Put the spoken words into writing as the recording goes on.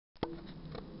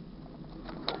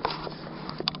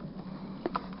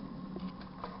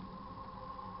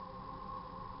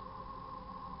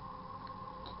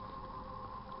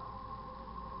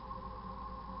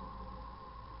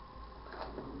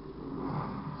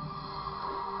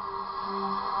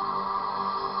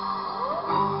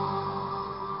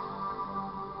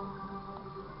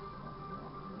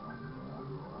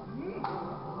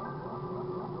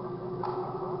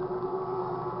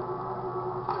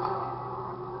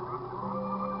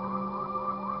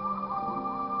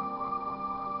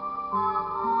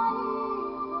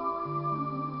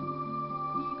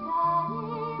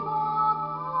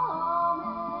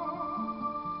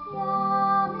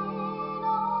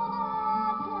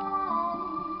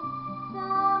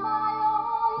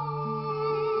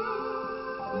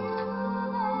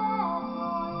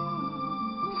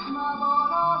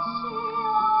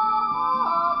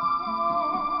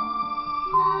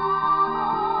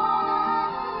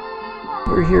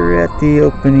We're here at the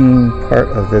opening part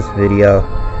of this video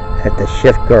at the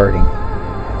Shift Garden.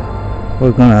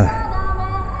 We're gonna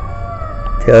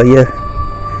tell you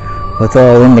what's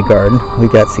all in the garden. We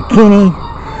got zucchini,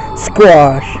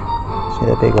 squash. See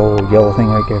that big old yellow thing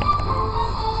right there?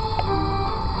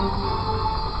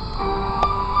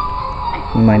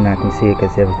 You might not can see it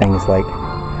because everything is like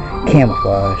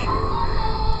camouflage.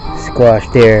 Squash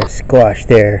there, squash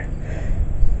there.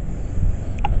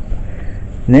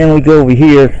 And then we go over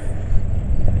here.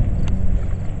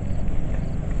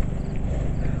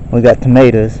 We got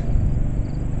tomatoes.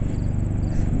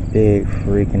 Big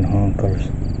freaking honkers.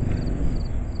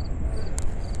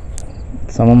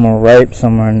 Some of them are ripe,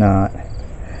 some are not.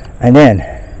 And then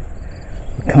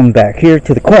we come back here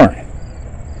to the corn.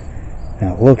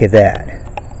 Now look at that.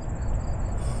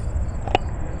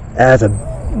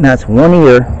 That's one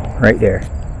ear right there.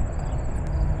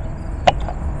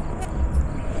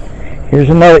 Here's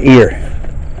another ear.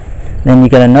 Then you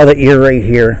got another ear right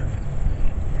here.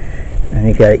 And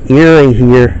you got an ear right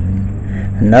here.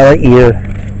 Another ear.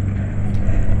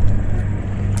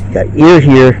 You got ear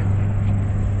here.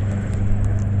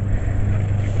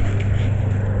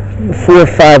 4 or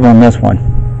 5 on this one.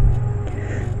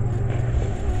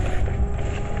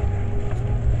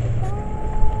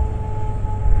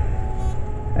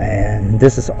 And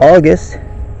this is August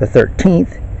the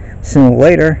 13th. Sooner or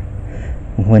later,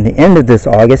 when the end of this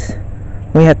August,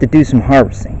 we have to do some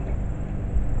harvesting.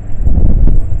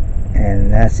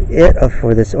 And that's it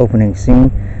for this opening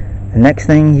scene. The next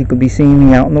thing, you could be seeing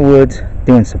me out in the woods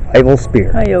doing survival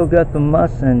spear. Hi, yo, got the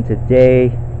muss, and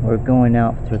today we're going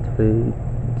out to the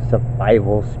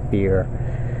survival spear.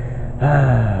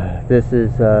 This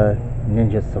is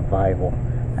ninja survival,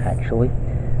 actually.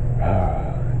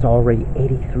 It's already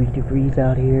 83 degrees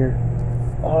out here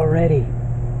already,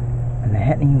 and I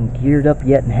hadn't even geared up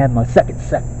yet and had my second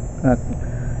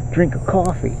drink of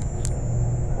coffee.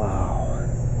 Wow.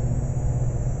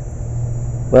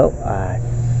 Well, I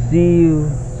see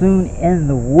you soon in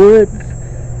the woods.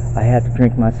 I have to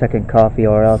drink my second coffee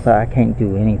or else I can't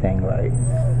do anything right.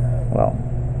 Well,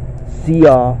 see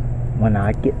y'all when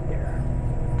I get there.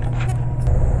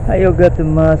 Hi, yo, got the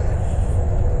muss,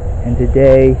 and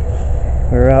today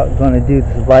we're out going to do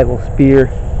the survival spear.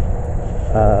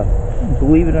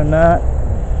 Believe it or not,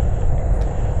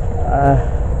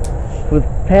 for the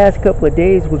past couple of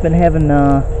days we've been having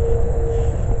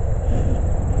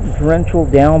torrential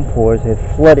downpours that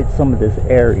flooded some of this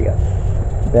area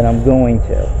that I'm going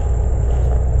to.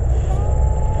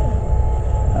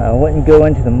 I wouldn't go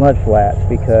into the mud flats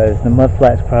because the mud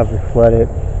flats probably flooded.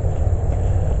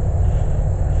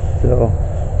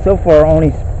 So far I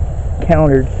only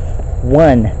countered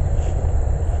one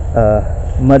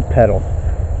mud puddle.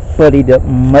 Muddied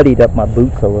up my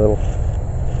boots a little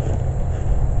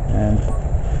and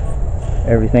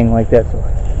everything like that. So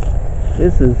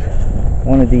this is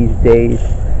one of these days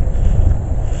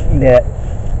that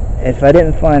if I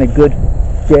didn't find a good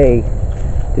day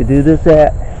to do this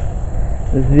at,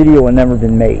 this video would never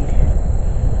been made.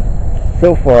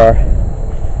 So far,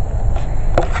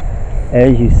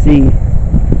 as you see,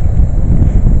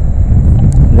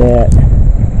 that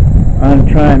I'm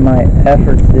trying my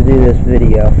efforts to do this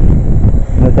video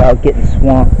without getting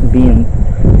being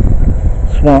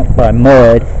swamped by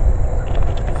mud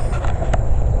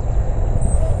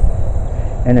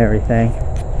and everything.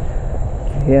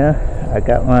 Yeah, I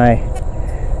got my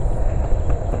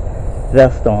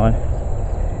vest on,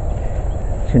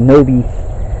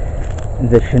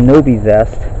 the Shinobi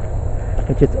vest,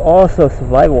 which is also a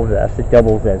survival vest. It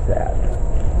doubles as that.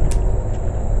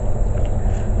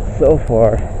 So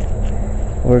far,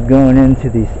 we're going into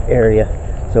this area,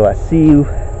 so I see you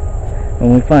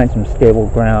when we find some stable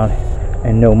ground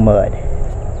and no mud.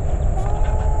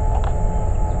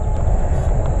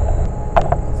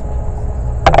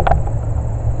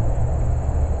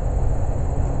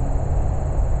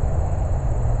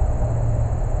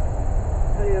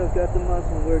 Got the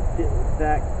muscle. We're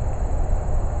back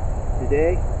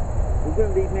today. We're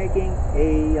going to be making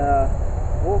a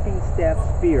walking staff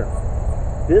spear.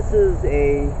 This is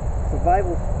a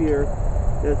survival spear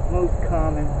that's most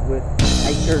common with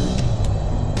hikers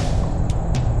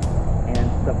and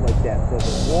stuff like that. So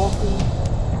the walking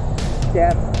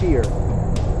staff spear.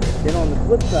 Then on the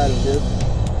flip side of this,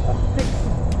 a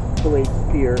 6-blade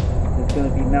spear is going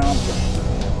to be mounted.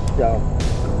 So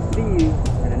see you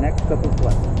in the next couple of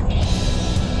lessons.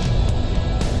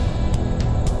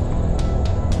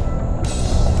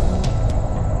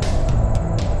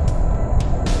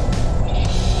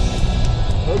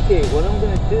 Okay, what I'm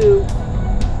going to do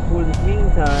for this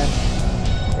meantime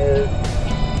is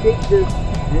shape this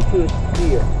into a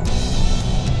spear.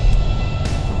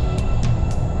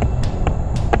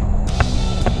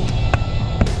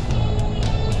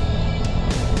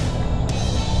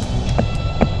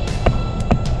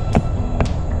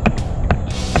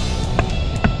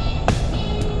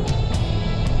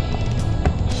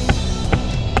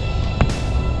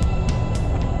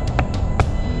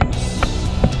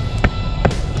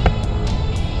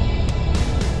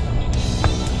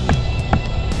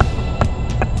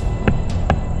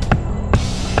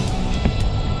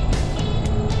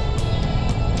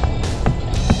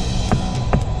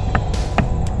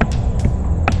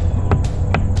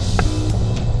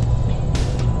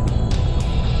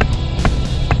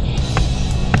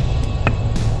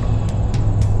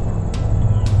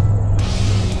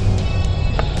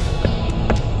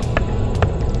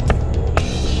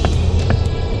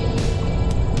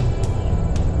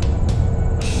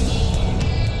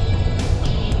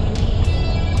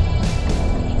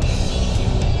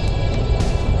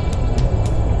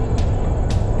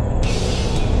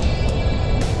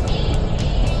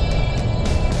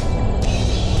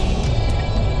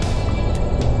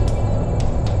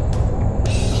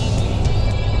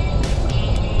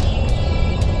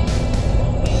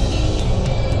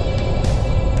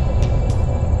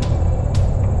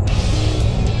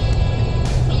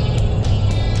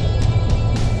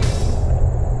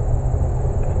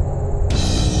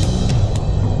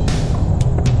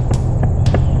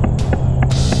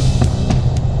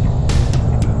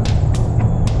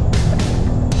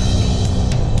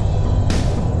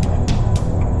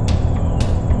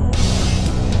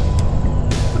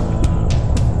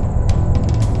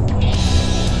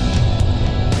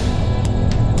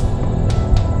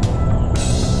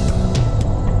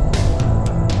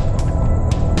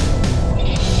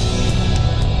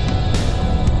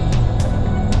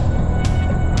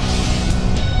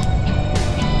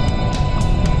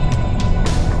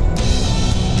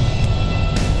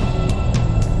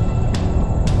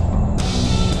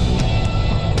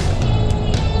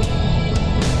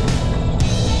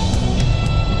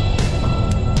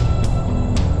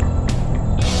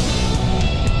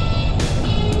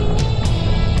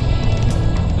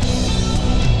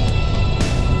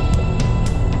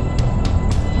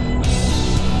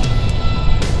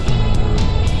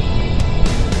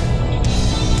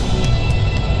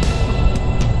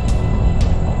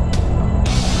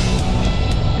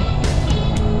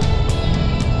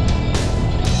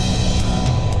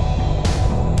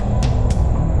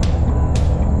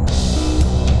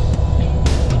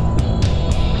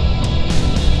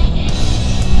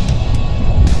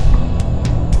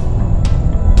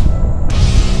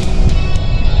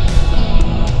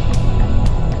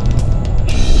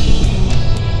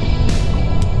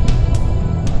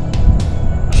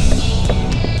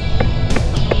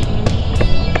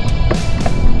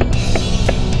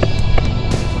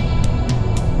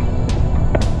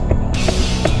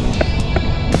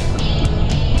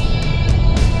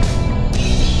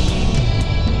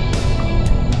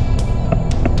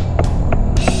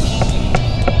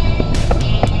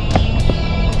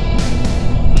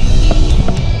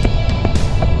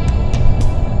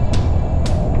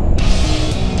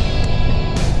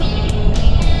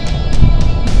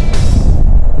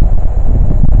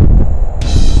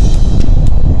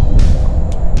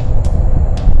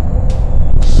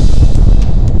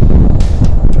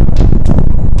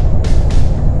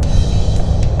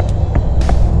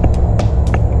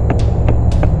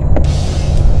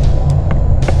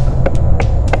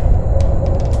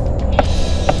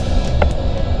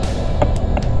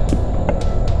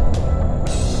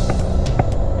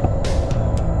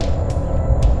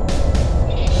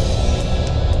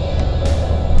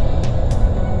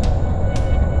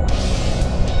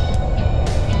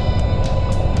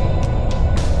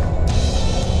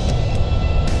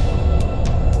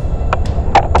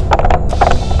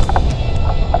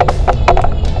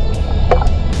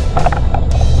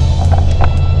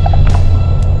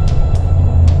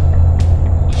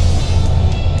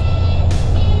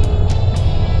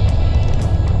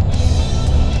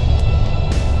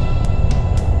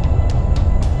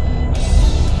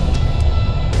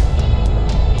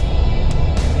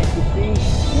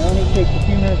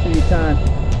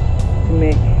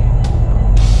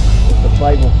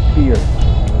 inflatable spear.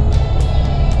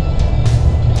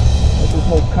 This is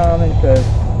most common because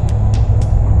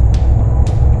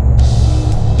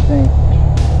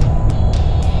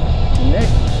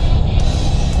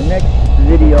the next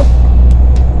video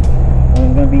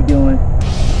I'm going to be doing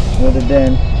would have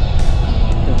been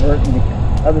converting the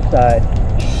other side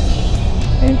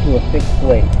into a fixed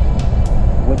blade.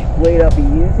 Which blade I'll be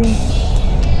using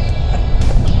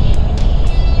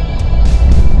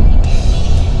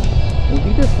will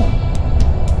be this one.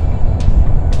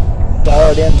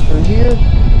 Solid end through here,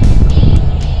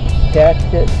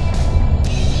 attached it,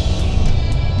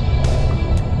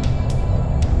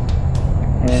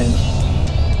 and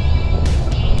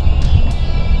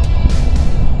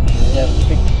we have a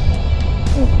fixed.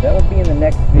 That will be in the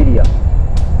next video.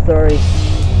 Sorry,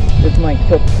 this might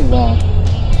took too long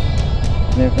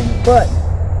and everything, but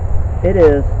it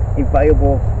is a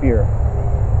viable spear.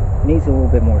 Needs a little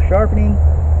bit more sharpening,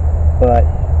 but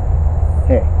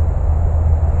hey.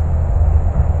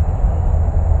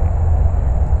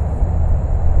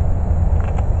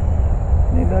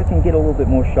 Maybe I can get a little bit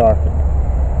more sharpened.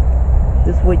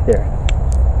 Just wait there.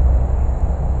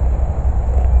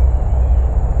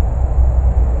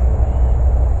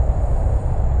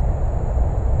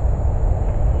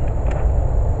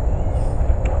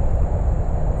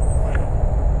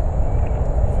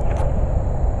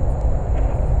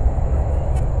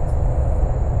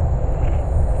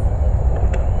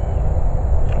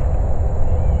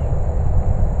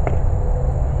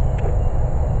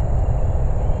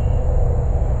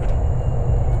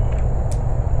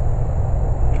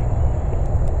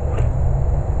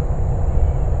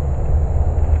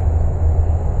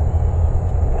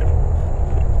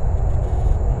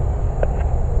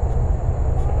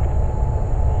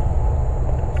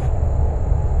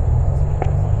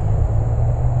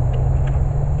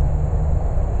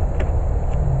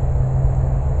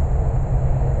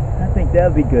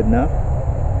 That'll be good enough.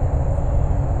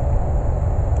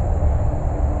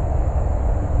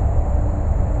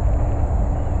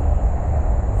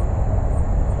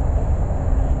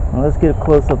 Well, let's get a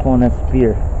close-up on that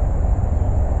spear.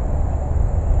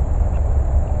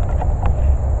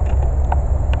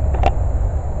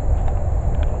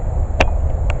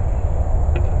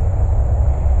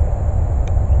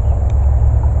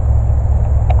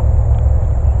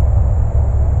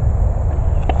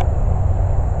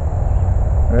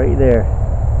 Right there.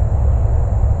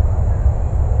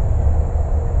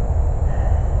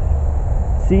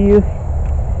 See you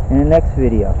in the next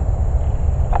video.